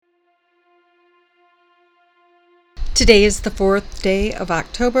Today is the 4th day of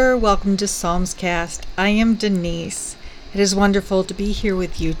October. Welcome to Psalmscast. I am Denise. It is wonderful to be here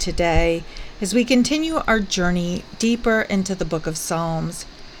with you today as we continue our journey deeper into the book of Psalms.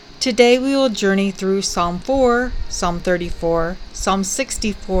 Today we will journey through Psalm 4, Psalm 34, Psalm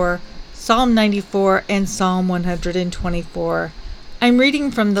 64, Psalm 94, and Psalm 124. I'm reading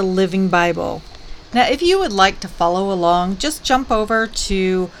from the Living Bible. Now, if you would like to follow along, just jump over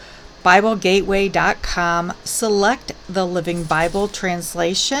to BibleGateway.com, select the Living Bible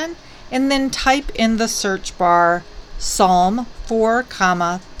translation, and then type in the search bar Psalm 4,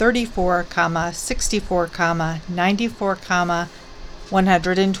 34, 64, 94,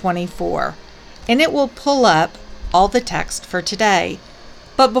 124, and it will pull up all the text for today.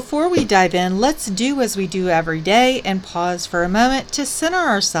 But before we dive in, let's do as we do every day and pause for a moment to center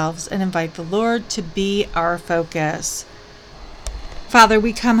ourselves and invite the Lord to be our focus. Father,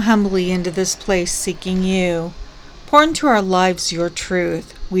 we come humbly into this place seeking you. Pour into our lives your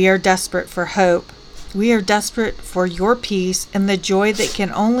truth. We are desperate for hope. We are desperate for your peace and the joy that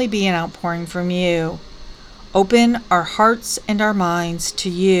can only be an outpouring from you. Open our hearts and our minds to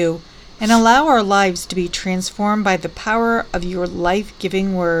you and allow our lives to be transformed by the power of your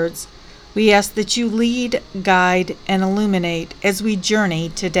life-giving words. We ask that you lead, guide, and illuminate as we journey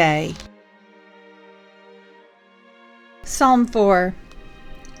today. Psalm 4.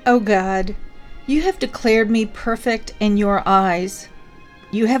 O God, you have declared me perfect in your eyes.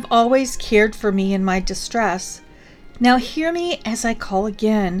 You have always cared for me in my distress. Now hear me as I call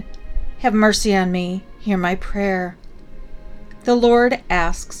again. Have mercy on me. Hear my prayer. The Lord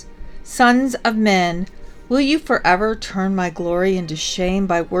asks, Sons of men, will you forever turn my glory into shame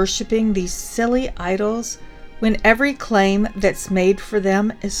by worshiping these silly idols when every claim that's made for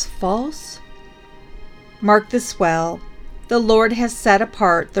them is false? Mark this well. The Lord has set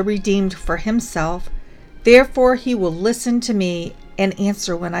apart the redeemed for himself. Therefore he will listen to me and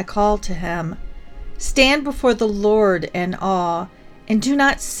answer when I call to him. Stand before the Lord in awe, and do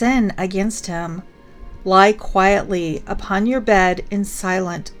not sin against him. Lie quietly upon your bed in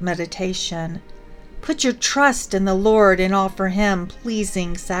silent meditation. Put your trust in the Lord and offer him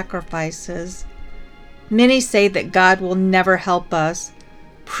pleasing sacrifices. Many say that God will never help us.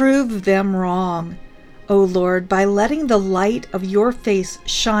 Prove them wrong, O Lord, by letting the light of your face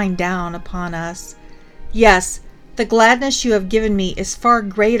shine down upon us. Yes, the gladness you have given me is far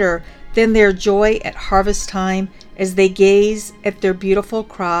greater than their joy at harvest time as they gaze at their beautiful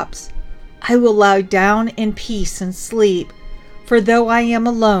crops. I will lie down in peace and sleep, for though I am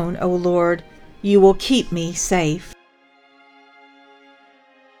alone, O Lord, you will keep me safe.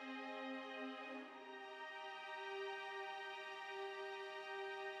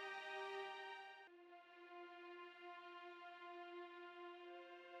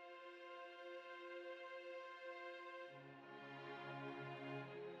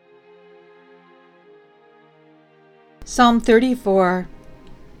 Psalm 34.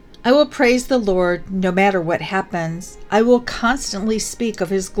 I will praise the Lord no matter what happens. I will constantly speak of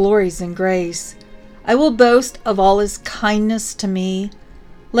his glories and grace. I will boast of all his kindness to me.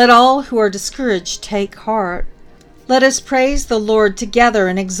 Let all who are discouraged take heart. Let us praise the Lord together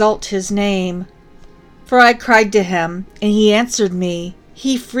and exalt his name. For I cried to him, and he answered me.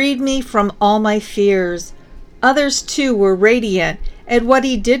 He freed me from all my fears. Others too were radiant at what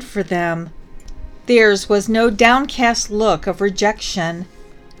he did for them. Theirs was no downcast look of rejection.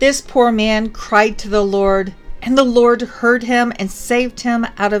 This poor man cried to the Lord, and the Lord heard him and saved him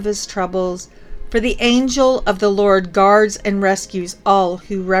out of his troubles. For the angel of the Lord guards and rescues all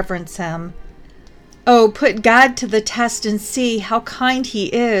who reverence him. Oh, put God to the test and see how kind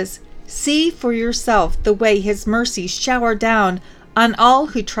he is. See for yourself the way his mercies shower down on all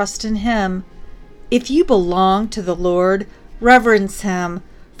who trust in him. If you belong to the Lord, reverence him,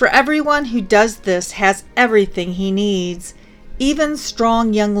 for everyone who does this has everything he needs. Even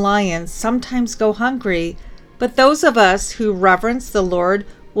strong young lions sometimes go hungry, but those of us who reverence the Lord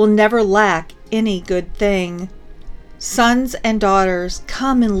will never lack any good thing. Sons and daughters,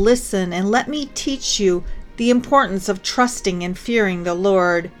 come and listen and let me teach you the importance of trusting and fearing the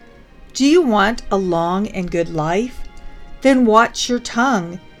Lord. Do you want a long and good life? Then watch your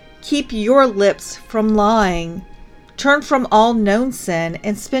tongue. Keep your lips from lying. Turn from all known sin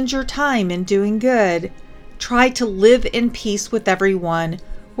and spend your time in doing good. Try to live in peace with everyone.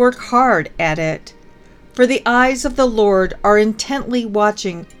 Work hard at it. For the eyes of the Lord are intently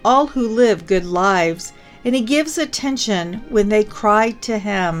watching all who live good lives, and he gives attention when they cry to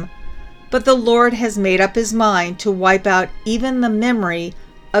him. But the Lord has made up his mind to wipe out even the memory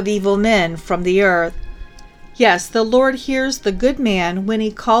of evil men from the earth. Yes, the Lord hears the good man when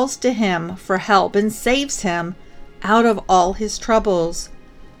he calls to him for help and saves him, out of all his troubles.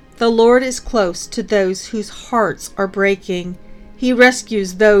 The Lord is close to those whose hearts are breaking. He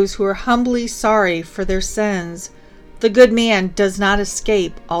rescues those who are humbly sorry for their sins. The good man does not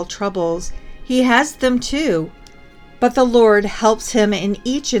escape all troubles. He has them too. But the Lord helps him in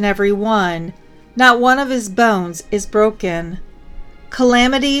each and every one. Not one of his bones is broken.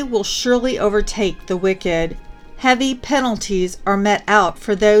 Calamity will surely overtake the wicked. Heavy penalties are met out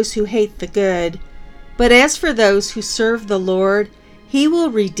for those who hate the good. But as for those who serve the Lord, he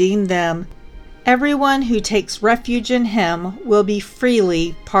will redeem them. Everyone who takes refuge in him will be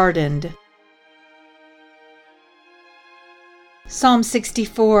freely pardoned. Psalm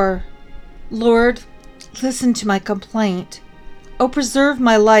 64. Lord, listen to my complaint. O preserve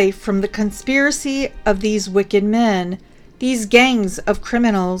my life from the conspiracy of these wicked men, these gangs of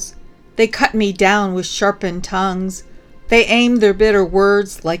criminals. They cut me down with sharpened tongues. They aim their bitter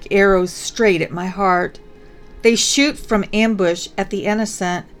words like arrows straight at my heart. They shoot from ambush at the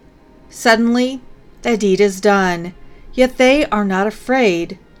innocent. Suddenly, the deed is done, yet they are not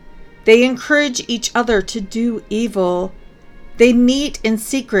afraid. They encourage each other to do evil. They meet in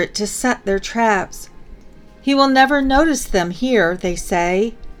secret to set their traps. He will never notice them here, they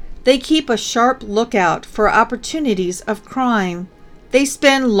say. They keep a sharp lookout for opportunities of crime. They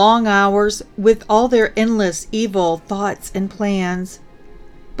spend long hours with all their endless evil thoughts and plans.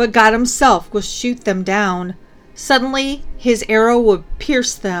 But God himself will shoot them down. Suddenly, his arrow will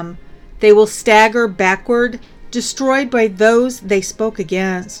pierce them. They will stagger backward, destroyed by those they spoke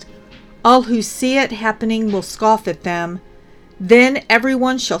against. All who see it happening will scoff at them. Then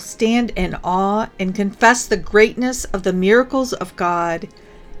everyone shall stand in awe and confess the greatness of the miracles of God.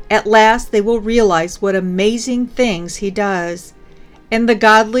 At last they will realize what amazing things he does. And the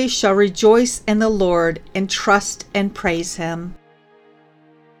godly shall rejoice in the Lord and trust and praise him.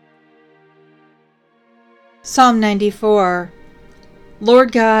 Psalm 94.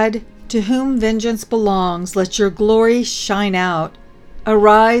 Lord God, to whom vengeance belongs, let your glory shine out.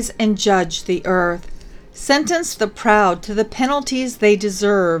 Arise and judge the earth. Sentence the proud to the penalties they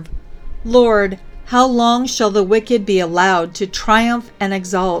deserve. Lord, how long shall the wicked be allowed to triumph and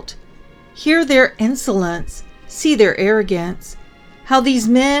exult? Hear their insolence, see their arrogance, how these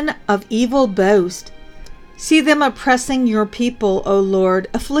men of evil boast. See them oppressing your people, O Lord,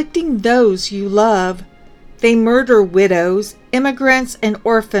 afflicting those you love. They murder widows, immigrants, and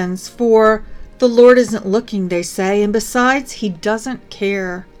orphans, for the Lord isn't looking, they say, and besides, he doesn't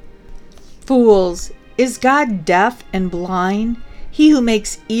care. Fools, is God deaf and blind? He who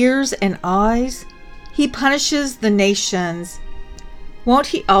makes ears and eyes? He punishes the nations. Won't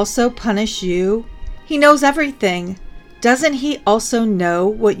he also punish you? He knows everything. Doesn't he also know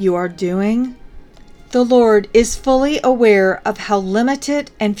what you are doing? The Lord is fully aware of how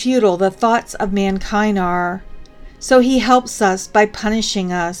limited and futile the thoughts of mankind are, so he helps us by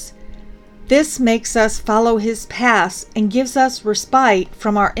punishing us. This makes us follow his paths and gives us respite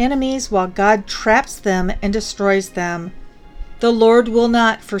from our enemies while God traps them and destroys them. The Lord will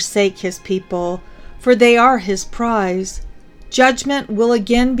not forsake his people, for they are his prize. Judgment will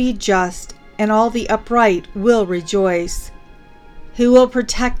again be just, and all the upright will rejoice. Who will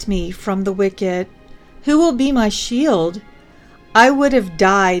protect me from the wicked? Who will be my shield? I would have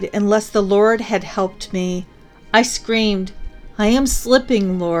died unless the Lord had helped me. I screamed, I am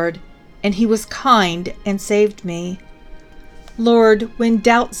slipping, Lord, and he was kind and saved me. Lord, when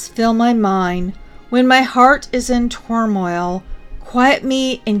doubts fill my mind, when my heart is in turmoil, quiet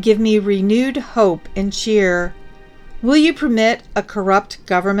me and give me renewed hope and cheer. Will you permit a corrupt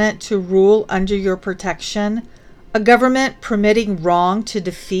government to rule under your protection, a government permitting wrong to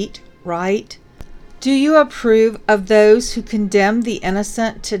defeat right? Do you approve of those who condemn the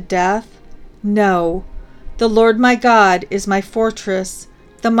innocent to death? No. The Lord my God is my fortress,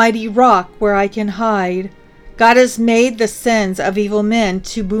 the mighty rock where I can hide. God has made the sins of evil men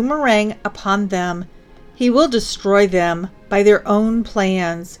to boomerang upon them. He will destroy them by their own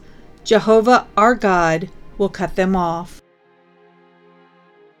plans. Jehovah our God will cut them off.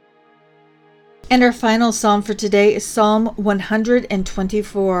 And our final psalm for today is Psalm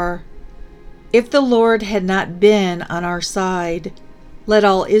 124. If the Lord had not been on our side, let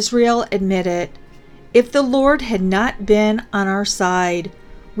all Israel admit it. If the Lord had not been on our side,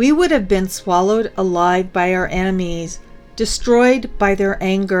 we would have been swallowed alive by our enemies, destroyed by their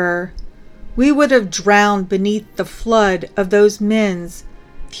anger. We would have drowned beneath the flood of those men's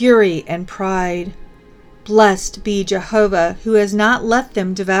fury and pride. Blessed be Jehovah, who has not let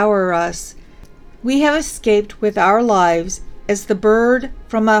them devour us. We have escaped with our lives as the bird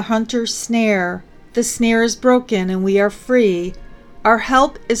from a hunter's snare. The snare is broken and we are free. Our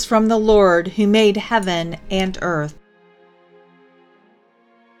help is from the Lord who made heaven and earth.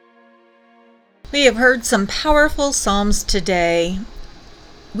 We have heard some powerful psalms today.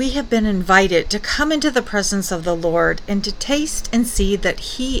 We have been invited to come into the presence of the Lord and to taste and see that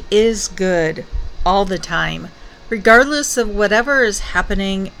He is good all the time, regardless of whatever is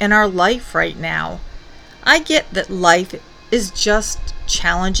happening in our life right now. I get that life is just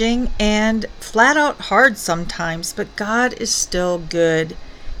challenging and flat out hard sometimes, but God is still good.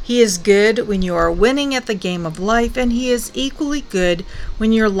 He is good when you are winning at the game of life, and He is equally good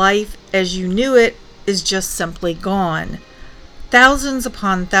when your life as you knew it is just simply gone. Thousands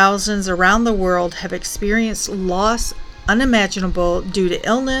upon thousands around the world have experienced loss unimaginable due to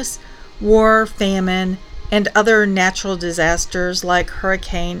illness, war, famine, and other natural disasters like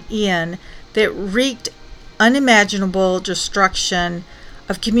Hurricane Ian that wreaked unimaginable destruction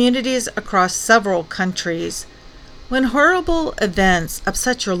of communities across several countries. When horrible events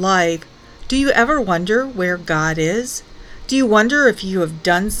upset your life, do you ever wonder where God is? Do you wonder if you have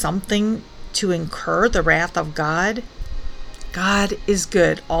done something to incur the wrath of God? God is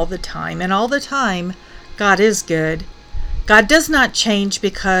good all the time, and all the time, God is good. God does not change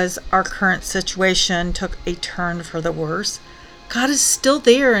because our current situation took a turn for the worse. God is still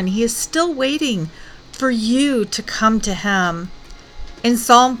there, and He is still waiting for you to come to Him. In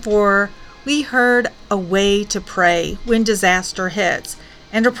Psalm 4, we heard a way to pray when disaster hits,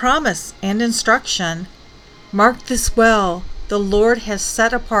 and a promise and instruction. Mark this well, the Lord has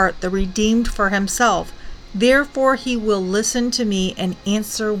set apart the redeemed for Himself. Therefore He will listen to me and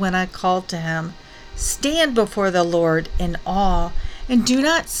answer when I call to Him. Stand before the Lord in awe, and do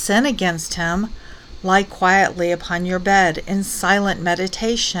not sin against Him. Lie quietly upon your bed in silent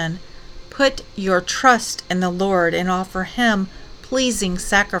meditation. Put your trust in the Lord and offer Him pleasing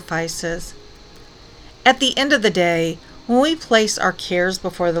sacrifices. At the end of the day, when we place our cares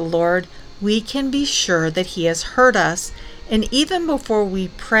before the Lord, we can be sure that He has heard us, and even before we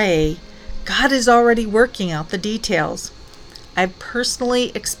pray, God is already working out the details. I've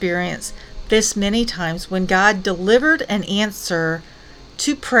personally experienced this many times when God delivered an answer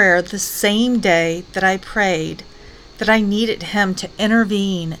to prayer the same day that I prayed, that I needed Him to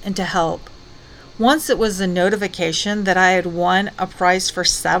intervene and to help. Once it was a notification that I had won a prize for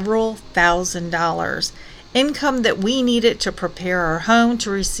several $1,000s, income that we needed to prepare our home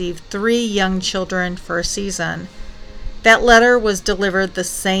to receive 3 young children for a season. That letter was delivered the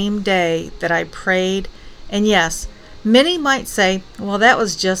same day that I prayed, and yes, many might say, well, that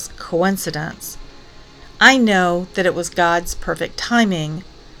was just coincidence. I know that it was God's perfect timing.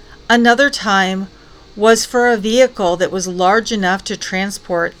 Another time was for a vehicle that was large enough to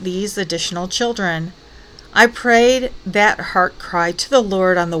transport these additional children. I prayed that heart cry to the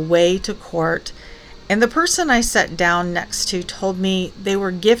Lord on the way to court, and the person I sat down next to told me they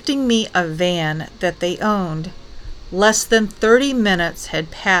were gifting me a van that they owned. Less than 30 minutes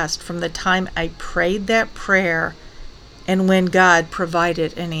had passed from the time I prayed that prayer and when God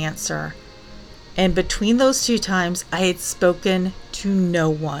provided an answer. And between those 2 times, I had spoken to no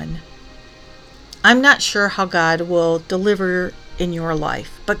one. I'm not sure how God will deliver in your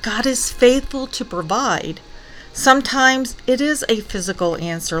life, but God is faithful to provide. Sometimes it is a physical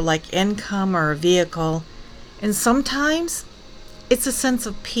answer like income or a vehicle, and sometimes it's a sense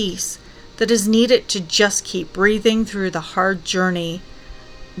of peace that is needed to just keep breathing through the hard journey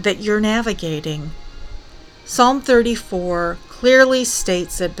that you're navigating. Psalm 34 clearly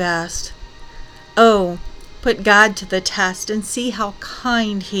states it best. Oh, put God to the test and see how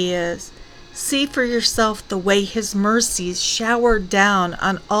kind He is. See for yourself the way His mercies shower down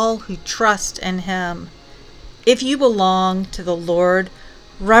on all who trust in Him. If you belong to the Lord,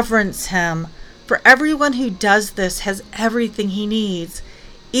 reverence Him, for everyone who does this has everything he needs.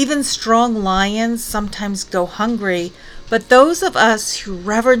 Even strong lions sometimes go hungry, but those of us who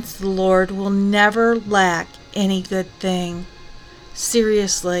reverence the Lord will never lack any good thing.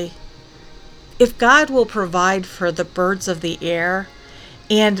 Seriously, if God will provide for the birds of the air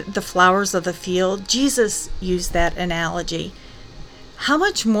and the flowers of the field, Jesus used that analogy, how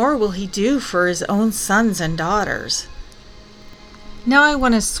much more will He do for His own sons and daughters? Now I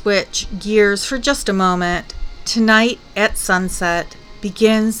want to switch gears for just a moment. Tonight at sunset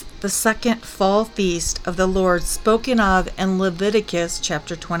begins the second fall feast of the Lord spoken of in Leviticus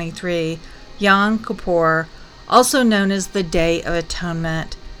chapter 23, Yom Kippur, also known as the Day of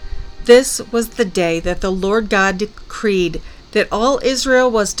Atonement. This was the day that the Lord God decreed that all Israel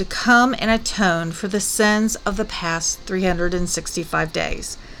was to come and atone for the sins of the past 365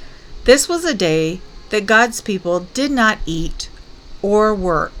 days. This was a day that God's people did not eat or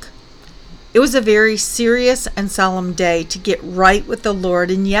work. It was a very serious and solemn day to get right with the Lord,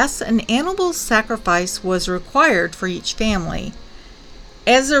 and yes, an animal sacrifice was required for each family.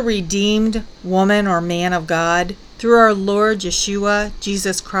 As a redeemed woman or man of God, through our Lord Yeshua,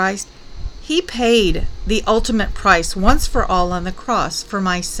 Jesus Christ, He paid the ultimate price once for all on the cross for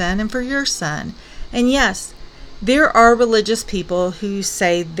my sin and for your sin. And yes, there are religious people who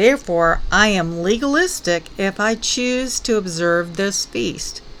say, therefore, I am legalistic if I choose to observe this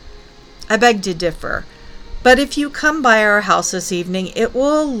feast. I beg to differ. But if you come by our house this evening, it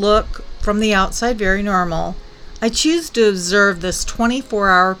will look from the outside very normal. I choose to observe this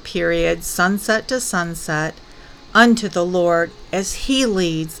 24-hour period, sunset to sunset, unto the Lord as He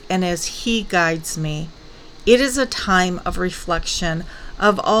leads and as He guides me. It is a time of reflection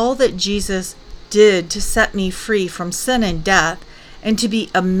of all that Jesus did to set me free from sin and death, and to be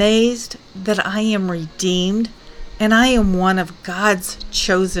amazed that I am redeemed and I am one of God's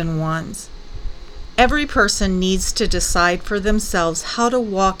chosen ones. Every person needs to decide for themselves how to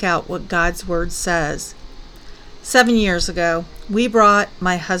walk out what God's Word says. 7 years ago, we brought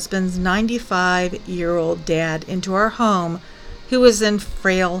my husband's 95-year-old dad into our home, who was in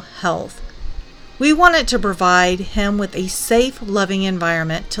frail health. We wanted to provide him with a safe, loving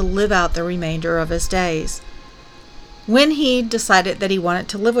environment to live out the remainder of his days. When he decided that he wanted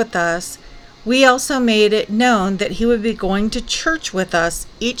to live with us, we also made it known that he would be going to church with us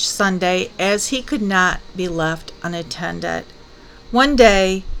each Sunday, as he could not be left unattended. One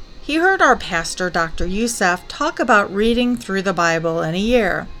day, he heard our pastor, Dr. Youssef, talk about reading through the Bible in a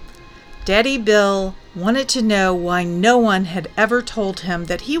year. Daddy Bill wanted to know why no one had ever told him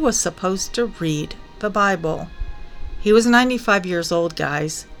that he was supposed to read the Bible. He was 95 years old,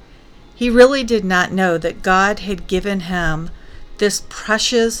 guys. He really did not know that God had given him this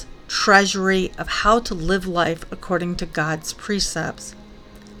precious treasury of how to live life according to God's precepts.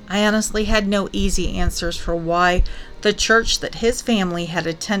 I honestly had no easy answers for why the church that his family had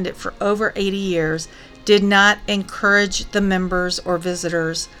attended for over 80 years did not encourage the members or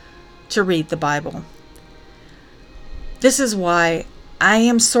visitors to read the Bible. This is why I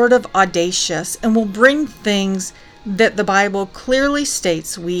am sort of audacious and will bring things that the Bible clearly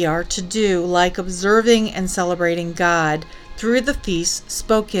states we are to do, like observing and celebrating God through the feasts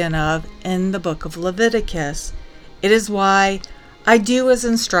spoken of in the book of Leviticus. It is why I do as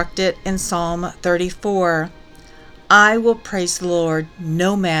instructed in Psalm 34. I will praise the Lord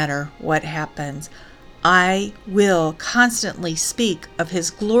no matter what happens. I will constantly speak of His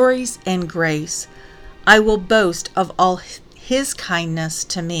glories and grace. I will boast of all His kindness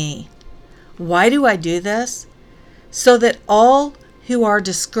to me. Why do I do this? So that all who are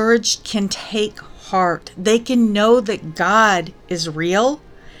discouraged can take heart. They can know that God is real,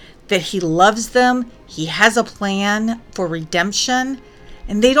 that He loves them, He has a plan for redemption,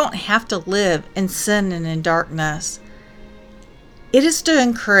 and they don't have to live in sin and in darkness. It is to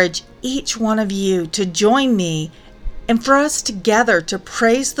encourage each one of you to join me and for us together to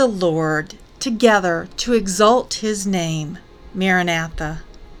praise the Lord, together to exalt His name. Maranatha.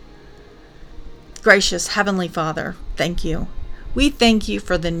 Gracious Heavenly Father, thank you. We thank you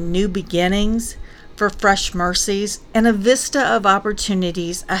for the new beginnings, for fresh mercies, and a vista of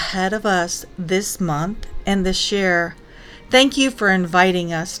opportunities ahead of us this month and this year. Thank you for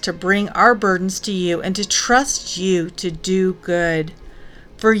inviting us to bring our burdens to you and to trust you to do good.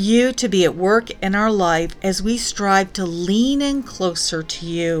 For you to be at work in our life as we strive to lean in closer to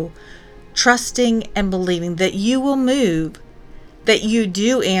you, trusting and believing that you will move, that you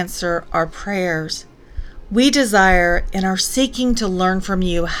do answer our prayers. We desire and are seeking to learn from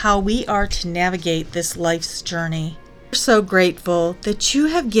you how we are to navigate this life's journey. We're so grateful that you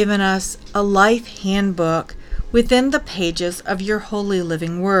have given us a life handbook within the pages of your holy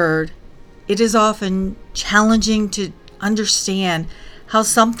living word. It is often challenging to understand how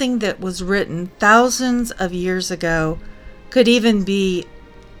something that was written thousands of years ago could even be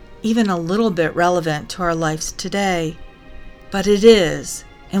a little bit relevant to our lives today. But it is,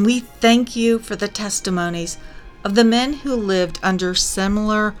 and we thank you for the testimonies of the men who lived under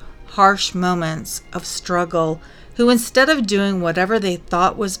similar harsh moments of struggle, who instead of doing whatever they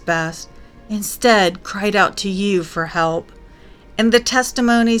thought was best, instead cried out to you for help. And the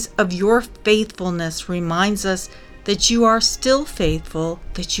testimonies of your faithfulness reminds us that you are still faithful,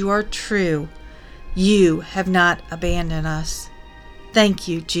 that you are true. You have not abandoned us. Thank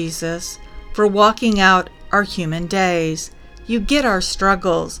you, Jesus, for walking out our human days. You get our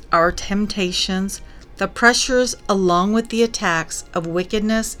struggles, our temptations, the pressures along with the attacks of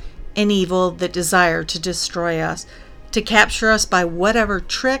wickedness and evil that desire to destroy us, to capture us by whatever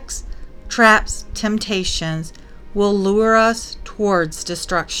tricks, traps, temptations will lure us towards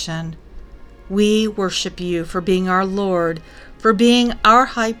destruction. We worship you for being our Lord, for being our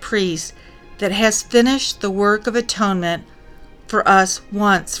high priest that has finished the work of atonement for us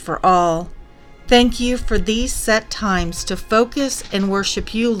once for all. Thank you for these set times to focus and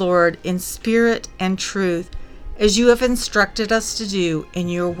worship you, Lord, in spirit and truth, as you have instructed us to do in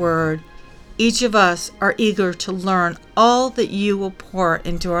your word. Each of us are eager to learn all that you will pour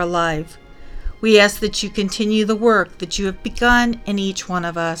into our life. We ask that you continue the work that you have begun in each one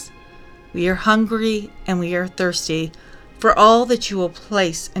of us. We are hungry and we are thirsty for all that you will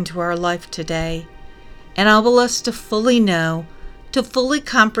place into our life today. Enable us to fully know, to fully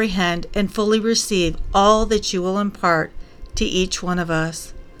comprehend, and fully receive all that you will impart to each one of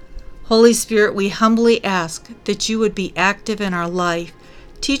us. Holy Spirit, we humbly ask that you would be active in our life,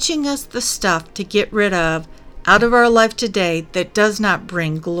 teaching us the stuff to get rid of out of our life today that does not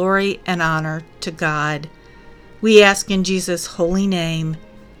bring glory and honor to God. We ask in Jesus' holy name,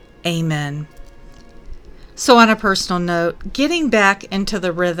 amen. So on a personal note, getting back into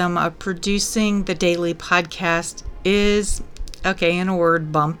the rhythm of producing the daily podcast is, in a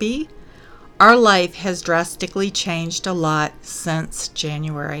word, bumpy. Our life has drastically changed a lot since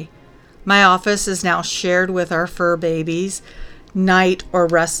January. My office is now shared with our fur babies, night or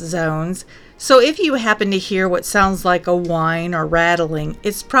rest zones. So if you happen to hear what sounds like a whine or rattling,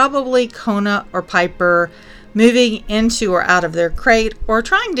 it's probably Kona or Piper moving into or out of their crate or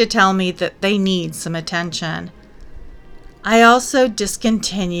trying to tell me that they need some attention. I also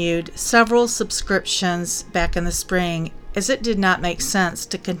discontinued several subscriptions back in the spring, as it did not make sense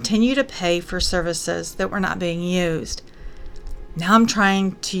to continue to pay for services that were not being used. Now I'm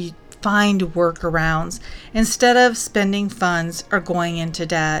trying to find workarounds instead of spending funds or going into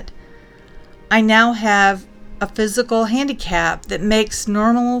debt. I now have a physical handicap that makes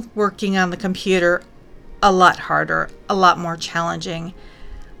normal working on the computer a lot harder, a lot more challenging.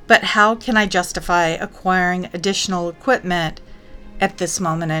 But how can I justify acquiring additional equipment at this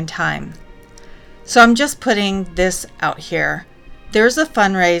moment in time? So I'm just putting this out here. There's a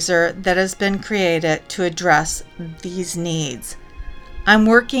fundraiser that has been created to address these needs. I'm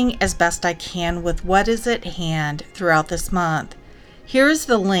working as best I can with what is at hand throughout this month. Here is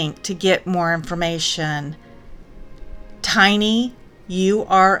the link to get more information.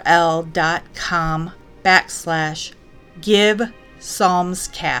 tinyurl.com/give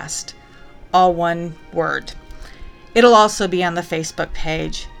psalmscast, all one word. It'll also be on the Facebook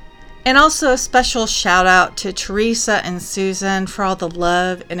page. And also a special shout out to Teresa and Susan for all the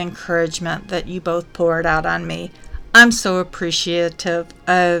love and encouragement that you both poured out on me. I'm so appreciative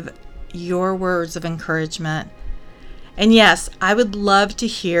of your words of encouragement. And yes, I would love to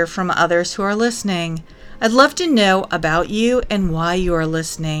hear from others who are listening. I'd love to know about you and why you are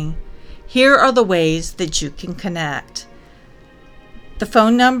listening. Here are the ways that you can connect. The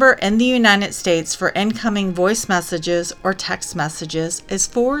phone number in the United States for incoming voice messages or text messages is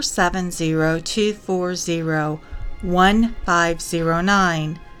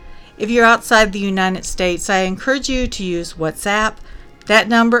 470-240-1509. If you're outside the United States, I encourage you to use WhatsApp. That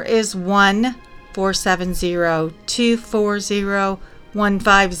number is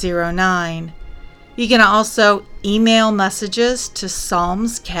 1-470-240-1509. You can also email messages to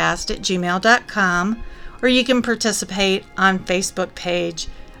psalmscast@gmail.com, or you can participate on Facebook page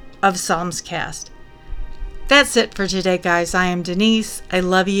of Psalmscast. That's it for today, guys. I am Denise. I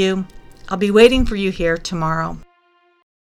love you. I'll be waiting for you here tomorrow.